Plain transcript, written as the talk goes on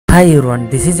Hi everyone,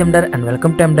 this is Emdar and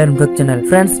welcome to mine.Thanks channel.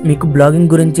 Friends, మీకు blogging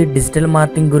గురించి, digital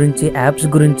marketing గురించి, apps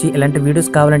గురించి ఇలాంటి వీడియోస్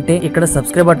కావాలంటే ఇక్కడ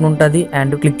సబ్స్క్రైబ్ బటన్ ఉంటుంది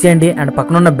అండ్ క్లిక్ చేయండి అండ్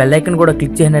పక్కన ఉన్న బెల్ ఐకాన్ కూడా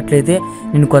క్లిక్ చేసినట్లయితే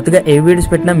నేను కొత్తగా ఏ వీడియోస్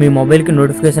పెట్టినా మీ మొబైల్ కి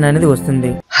నోటిఫికేషన్ అనేది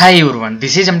వస్తుంది. Hi everyone,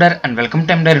 this is Emdar and welcome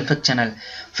to mine.Thanks channel.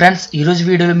 Friends, ఈ రోజు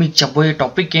వీడియోలో మీకు చెప్పబోయే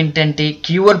టాపిక్ ఏంటంటే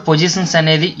కీవర్డ్ పొజిషన్స్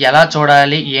అనేది ఎలా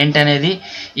చూడాలి ఏంటనేది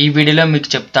ఈ వీడియోలో మీకు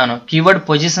చెప్తాను. కీవర్డ్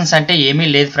పొజిషన్స్ అంటే ఏమీ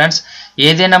లేదు ఫ్రెండ్స్.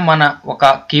 ఏదైనా మన ఒక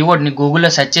కీవర్డ్ని గూగుల్లో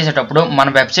సెర్చ్ చేసేటప్పుడు మన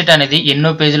వెబ్సైట్ అనేది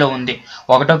ఎన్నో పేజీలో ఉంది,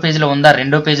 ఒకటో పేజీలో ఉందా,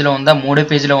 రెండో పేజీలో ఉందా, మూడో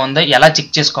పేజీలో ఉందా, ఎలా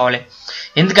చెక్ చేసుకోవాలి.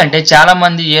 ఎందుకంటే చాలా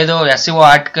మంది ఏదో SEO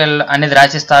ఆర్టికల్ అనేది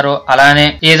రాసిస్తారు, అలానే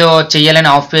ఏదో చెయ్యాలని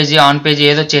ఆఫ్ పేజీ ఆన్ పేజీ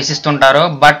ఏదో చేసిస్తుంటారు.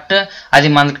 బట్ అది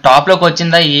మనకి టాప్లోకి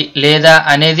వచ్చిందా లేదా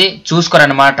అనేది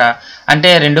చూసుకోరనమాట. అంటే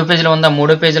రెండో పేజీలో ఉందా,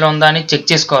 మూడో పేజీలో ఉందా అని చెక్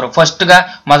చేసుకోరు. ఫస్ట్గా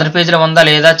మొదటి పేజీలో ఉందా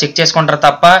లేదా చెక్ చేసుకుంటారు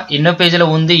తప్ప ఎన్నో పేజీలో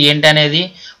ఉంది ఏంటి అనేది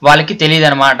వాళ్ళకి తెలియదు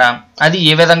అనమాట. అది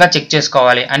ఏ విధంగా చెక్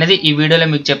చేసుకోవాలి అనేది ఈ వీడియోలో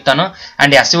మీకు చెప్తాను.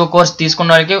 అండ్ SEO కోర్స్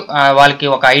తీసుకున్న వాళ్ళకి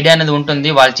ఒక ఐడియా అనేది ఉంటుంది,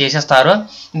 వాళ్ళు చేసేస్తారు.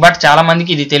 బట్ చాలా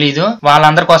మందికి ఇది తెలియదు.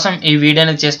 వాళ్ళందరి కోసం ఈ వీడియో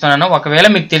అనేది చేస్తున్నాను. ఒకవేళ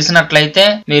మీకు తెలిసినట్లయితే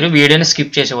మీరు వీడియోని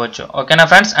స్కిప్ చేసేవచ్చు. ఓకేనా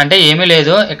ఫ్రెండ్స్? అంటే ఏమీ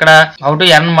లేదు, ఇక్కడ how to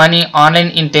earn money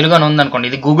online in Telugu అని ఉందనుకోండి.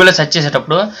 ఇది గూగుల్లో సెర్చ్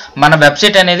చేసేటప్పుడు మన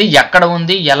వెబ్సైట్ అనేది ఎక్కడ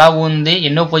ఉంది, ఎలా ఉంది,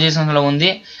 ఎన్నో పొజిషన్స్లో ఉంది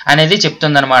అనేది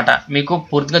చెప్తుంది అనమాట. మీకు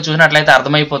పూర్తిగా చూసినట్లయితే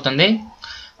అర్థమైపోతుంది.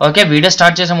 ఓకే, వీడియో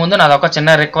స్టార్ట్ చేసే ముందు నాది ఒక చిన్న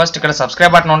రిక్వెస్ట్. ఇక్కడ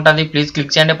సబ్స్క్రైబ్ బటన్ ఉంటుంది, ప్లీజ్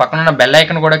క్లిక్ చేయండి. పక్కన ఉన్న బెల్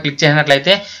ఐకాన్ కూడా క్లిక్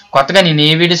చేసినట్లయితే కొత్తగా నేను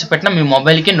ఏ వీడియోస్ పెట్టినా మీ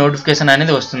మొబైల్కి నోటిఫికేషన్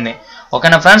అనేది వస్తుంది.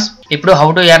 ఓకేనా ఫ్రెండ్స్? ఇప్పుడు how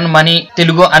to earn money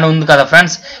Telugu అని ఉంది కదా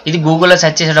ఫ్రెండ్స్, ఇది గూగుల్లో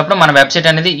సెర్చ్ చేసేటప్పుడు మన వెబ్సైట్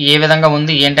అనేది ఏ విధంగా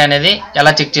ఉంది ఏంటి అనేది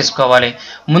ఎలా చెక్ చేసుకోవాలి.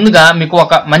 ముందుగా మీకు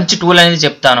ఒక మంచి టూల్ అనేది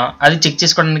చెప్తాను, అది చెక్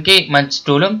చేసుకోవడానికి మంచి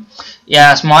టూల్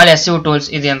స్మాల్ SEO టూల్స్.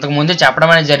 ఇది ఇంతకు ముందే చెప్పడం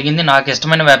అనేది జరిగింది. నాకు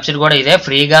ఇష్టమైన వెబ్సైట్ కూడా ఇదే,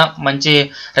 ఫ్రీగా మంచి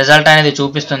రిజల్ట్ అనేది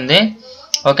చూపిస్తుంది.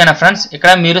 ఓకేనా ఫ్రెండ్స్?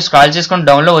 ఇక్కడ మీరు స్క్రాల్ చేసుకుని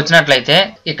డౌన్లో వచ్చినట్లయితే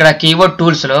ఇక్కడ కీవర్డ్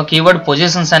టూల్స్లో కీవర్డ్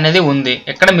పొజిషన్స్ అనేది ఉంది.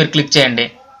 ఇక్కడ మీరు క్లిక్ చేయండి.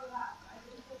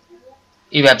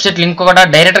 ఈ వెబ్సైట్ లింక్ కూడా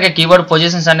డైరెక్ట్గా కీవర్డ్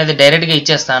పొజిషన్స్ అనేది డైరెక్ట్గా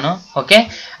ఇచ్చేస్తాను. ఓకే,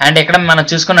 అండ్ ఇక్కడ మనం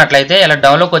చూసుకున్నట్లయితే ఇలా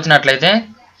డౌన్లోకి వచ్చినట్లయితే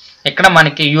ఇక్కడ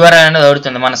మనకి URL అనేది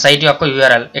అడుగుతుంది, మన సైట్ యొక్క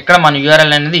URL. ఇక్కడ మన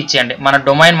URL అనేది ఇచ్చేయండి, మన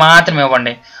డొమైన్ మాత్రమే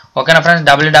ఇవ్వండి. ఓకేనా ఫ్రెండ్స్?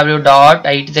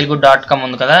 www.ittelugu.com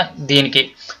ఉంది కదా, దీనికి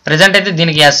ప్రజెంట్ అయితే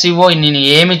దీనికి SEO నేను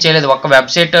ఏమీ చేయలేదు, ఒక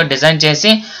వెబ్సైట్ డిజైన్ చేసి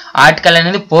ఆర్టికల్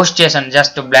అనేది పోస్ట్ చేశాను.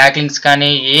 జస్ట్ బ్లాక్ లింక్స్ కానీ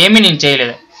ఏమీ నేను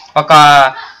చేయలేదు. ఒక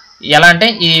ఎలా అంటే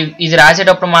ఇది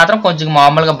రాసేటప్పుడు మాత్రం కొంచెం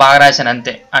మామూలుగా బాగా రాశాను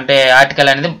అంతే. అంటే ఆర్టికల్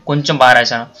అనేది కొంచెం బాగా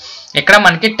రాశాను. ఇక్కడ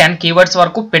మనకి 10 కీవర్డ్స్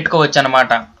వరకు పెట్టుకోవచ్చు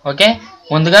అనమాట. ఓకే,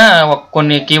 ముందుగా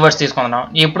కొన్ని కీవర్డ్స్ తీసుకుంటున్నాం.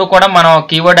 ఇప్పుడు కూడా మనం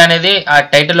కీవర్డ్ అనేది ఆ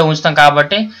టైటిల్లో ఉంచుతాం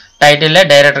కాబట్టి టైటిల్లే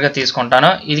డైరెక్ట్గా తీసుకుంటాను.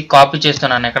 ఇది కాపీ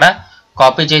చేస్తున్నాను, ఇక్కడ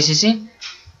కాపీ చేసేసి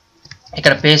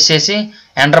ఇక్కడ పేస్ట్ చేసి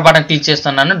ఎంటర్ బటన్ క్లిక్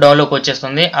చేస్తున్నాను, డౌన్లోకి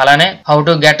వచ్చేస్తుంది. అలానే how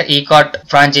to get ఈ-కార్ట్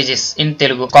franchises in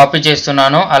Telugu copy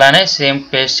చేస్తున్నాను, అలానే సేమ్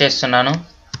పేస్ట్ చేస్తున్నాను.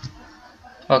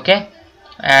 ఓకే,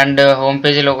 అండ్ హోమ్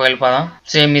పేజీలోకి వెళ్ళిపోదాం.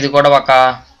 సేమ్ ఇది కూడా ఒక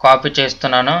కాపీ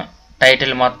చేస్తున్నాను,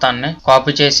 టైటిల్ మొత్తాన్ని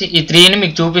కాపీ చేసి ఈ 3ని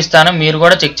మీకు చూపిస్తాను. మీరు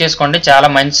కూడా చెక్ చేసుకోండి, చాలా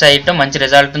మంచి సైట్, మంచి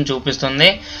రిజల్ట్ని చూపిస్తుంది.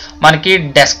 మనకి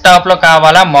డెస్క్టాప్లో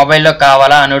కావాలా మొబైల్లో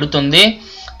కావాలా అని అడుగుతుంది.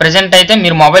 ప్రజెంట్ అయితే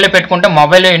మీరు మొబైల్లో పెట్టుకుంటే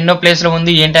మొబైల్లో ఎన్నో ప్లేస్లో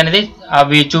ఉంది ఏంటి అనేది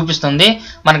అవి చూపిస్తుంది.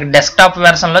 మనకి డెస్క్టాప్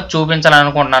వెర్షన్లో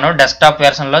చూపించాలనుకుంటున్నాను, డెస్క్టాప్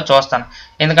వెర్షన్లో చూస్తాను.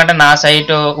 ఎందుకంటే నా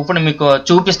సైట్ ఇప్పుడు మీకు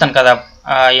చూపిస్తాను కదా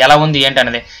ఎలా ఉంది ఏంటి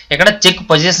అనేది. ఇక్కడ చెక్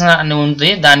పొజిషన్ అని ఉంది,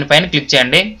 దానిపైన క్లిక్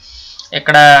చేయండి.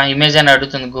 ఇక్కడ ఇమేజ్ అని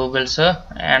అడుగుతుంది గూగుల్స్,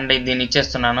 అండ్ దీన్ని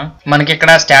ఇచ్చేస్తున్నాను. మనకి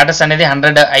ఇక్కడ స్టేటస్ అనేది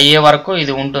 100 అయ్యే వరకు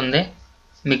ఇది ఉంటుంది,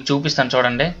 మీకు చూపిస్తాను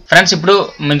చూడండి ఫ్రెండ్స్. ఇప్పుడు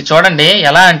మీరు చూడండి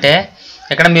ఎలా అంటే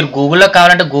ఇక్కడ మీరు గూగుల్లో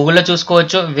కావాలంటే గూగుల్లో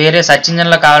చూసుకోవచ్చు, వేరే సెర్చ్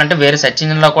ఇంజిన్లో కావాలంటే వేరే సెర్చ్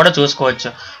ఇంజిన్లో కూడా చూసుకోవచ్చు.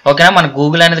 ఓకేనా? మనకు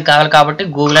గూగుల్ అనేది కావాలి కాబట్టి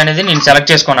గూగుల్ అనేది నేను సెలెక్ట్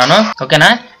చేసుకున్నాను. ఓకేనా?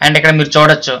 అండ్ ఇక్కడ మీరు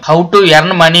చూడొచ్చు how to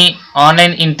earn money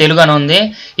online in Telugu అని ఉంది.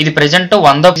 ఇది ప్రజెంట్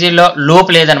 100 పేజీలో లోపు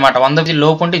లేదనమాట, 100 పేజీ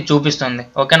లోపు ఉంటే ఇది చూపిస్తుంది.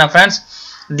 ఓకేనా ఫ్రెండ్స్?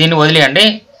 దీన్ని వదిలేయండి.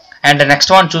 అండ్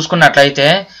నెక్స్ట్ వన్ చూసుకున్నట్లయితే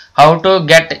how to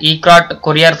get ఈ-కార్ట్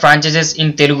courier franchises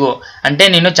in Telugu. అంటే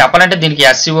నేను చెప్పాలంటే దీనికి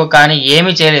SEO కానీ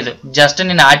ఏమీ చేయలేదు, జస్ట్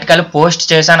నేను ఆర్టికల్ పోస్ట్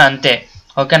చేశాను అంతే.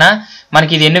 ఓకేనా?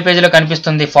 మనకి ఇది ఎన్ని పేజీలో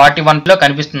కనిపిస్తుంది, 41లో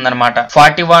కనిపిస్తుంది అనమాట.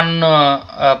 41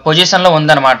 పొజిషన్లో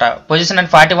ఉందన్నమాట. పొజిషన్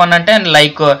అంటే 41 అంటే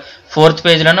లైక్ 4th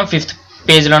పేజీలోనో 5th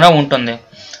పేజీలోనో ఉంటుంది.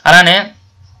 అలానే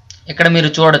ఇక్కడ మీరు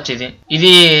చూడొచ్చు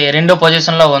ఇది రెండో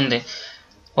పొజిషన్లో ఉంది.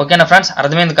 ఓకేనా ఫ్రెండ్స్?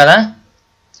 అర్థమైంది కదా?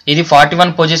 ఇది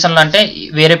 41 పొజిషన్లో అంటే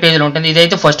వేరే పేజీలో ఉంటుంది,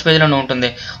 ఇదైతే ఫస్ట్ పేజీలోనే ఉంటుంది.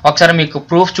 ఒకసారి మీకు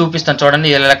ప్రూఫ్ చూపిస్తాను చూడండి.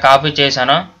 ఇలా కాపీ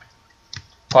చేశాను,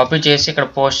 కాపీ చేసి ఇక్కడ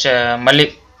పోస్ట్ మళ్ళీ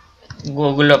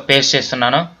గూగుల్లో పేస్ట్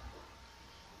చేస్తున్నాను.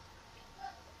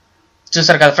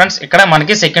 చూసారు కదా ఫ్రెండ్స్? ఇక్కడ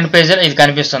మనకి సెకండ్ పేజీలో ఇది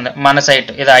కనిపిస్తుంది, మన సైట్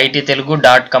ఇది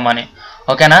ittelugu.com అని.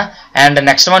 ఓకేనా? అండ్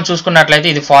నెక్స్ట్ వన్ చూసుకున్నట్లయితే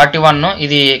ఇది 41,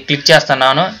 ఇది క్లిక్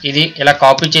చేస్తున్నాను. ఇది ఇలా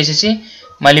కాపీ చేసేసి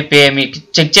మళ్ళీ పే మీకు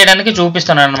చెక్ చేయడానికి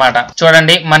చూపిస్తున్నాను అనమాట.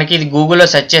 చూడండి మనకి ఇది గూగుల్లో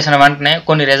సెర్చ్ చేసిన వెంటనే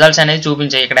కొన్ని రిజల్ట్స్ అనేది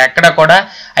చూపించాయి. ఇక్కడ ఎక్కడ కూడా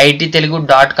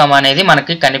ittelugu.com అనేది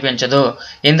మనకి కనిపించదు.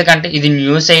 ఎందుకంటే ఇది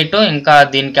న్యూస్ సైట్, ఇంకా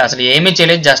దీనికి అసలు ఏమీ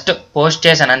చేయలేదు, జస్ట్ పోస్ట్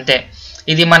చేశాను అంతే.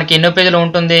 ఇది మనకి ఎన్నో పేజీలో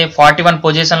ఉంటుంది, 41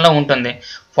 పొజిషన్లో ఉంటుంది.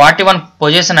 41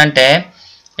 పొజిషన్ అంటే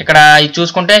ఇక్కడ ఇది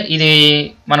చూసుకుంటే ఇది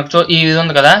మనకు ఇది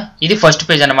ఉంది కదా, ఇది ఫస్ట్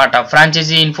పేజ్ అనమాట.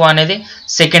 ఫ్రాంచైజీ ఇన్ఫో అనేది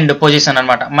సెకండ్ పొజిషన్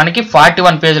అనమాట. మనకి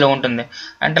 41 పేజ్లో ఉంటుంది.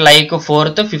 అంటే లైక్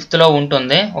 4th 5th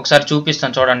ఉంటుంది. ఒకసారి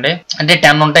చూపిస్తాను చూడండి. అంటే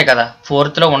 10 ఉంటాయి కదా,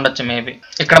 4th ఉండొచ్చు మేబీ.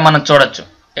 ఇక్కడ మనం చూడొచ్చు,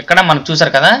 ఇక్కడ మనకు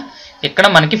చూసారు కదా, ఇక్కడ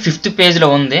మనకి 5th పేజ్లో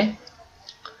ఉంది.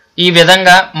 ఈ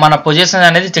విధంగా మన పొజిషన్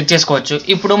అనేది చెక్ చేసుకోవచ్చు.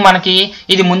 ఇప్పుడు మనకి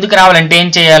ఇది ముందుకు రావాలంటే ఏం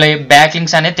చేయాలి? బ్యాక్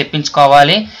లింక్స్ అనేది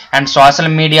తెప్పించుకోవాలి. అండ్ సోషల్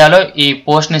మీడియాలో ఈ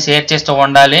పోస్ట్ని షేర్ చేస్తూ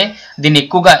ఉండాలి. దీన్ని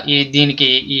ఎక్కువగా దీనికి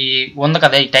ఈ ఉంది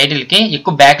కదా, ఈ టైటిల్కి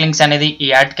ఎక్కువ బ్యాక్ లింక్స్ అనేది ఈ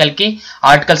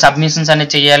ఆర్టికల్ సబ్మిషన్స్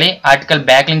అనేది చేయాలి. ఆర్టికల్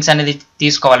బ్యాక్ లింక్స్ అనేది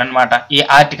తీసుకోవాలన్నమాట ఈ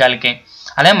ఆర్టికల్కి.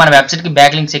 అదే మన వెబ్సైట్కి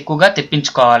బ్యాక్ లింక్స్ ఎక్కువగా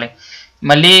తెప్పించుకోవాలి.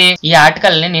 మళ్ళీ ఈ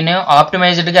ఆర్టికల్ని నేను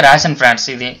ఆప్టిమైజ్డ్గా రాశాను ఫ్రెండ్స్.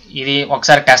 ఇది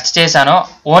ఒకసారి టెస్ట్ చేశాను.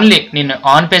 ఓన్లీ నేను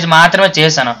ఆన్ పేజ్ మాత్రమే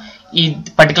చేశాను, ఈ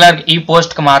పర్టికులర్ ఈ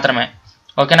పోస్ట్కి మాత్రమే.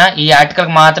 ఓకేనా, ఈ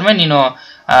ఆర్టికల్కి మాత్రమే నేను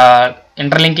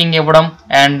ఇంటర్లింకింగ్ ఇవ్వడం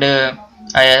and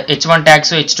H1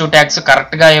 tags H2 tags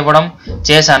కరెక్ట్గా ఇవ్వడం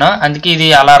చేశాను. అందుకే ఇది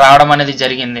అలా రావడం అనేది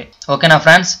జరిగింది. ఓకేనా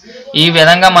ఫ్రెండ్స్, ఈ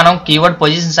విధంగా మనం కీవర్డ్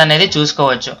పొజిషన్స్ అనేది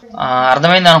చూసుకోవచ్చు.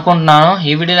 అర్థమైంది అనుకుంటున్నాను.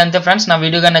 ఈ వీడియోలో అంతే ఫ్రెండ్స్. నా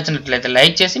వీడియో కానీ నచ్చినట్లయితే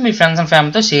లైక్ చేసి మీ ఫ్రెండ్స్ అండ్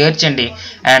ఫ్యామిలీతో షేర్ చేయండి.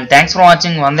 And thanks for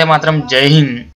watching. వందే మాత్రం. జై హింద్.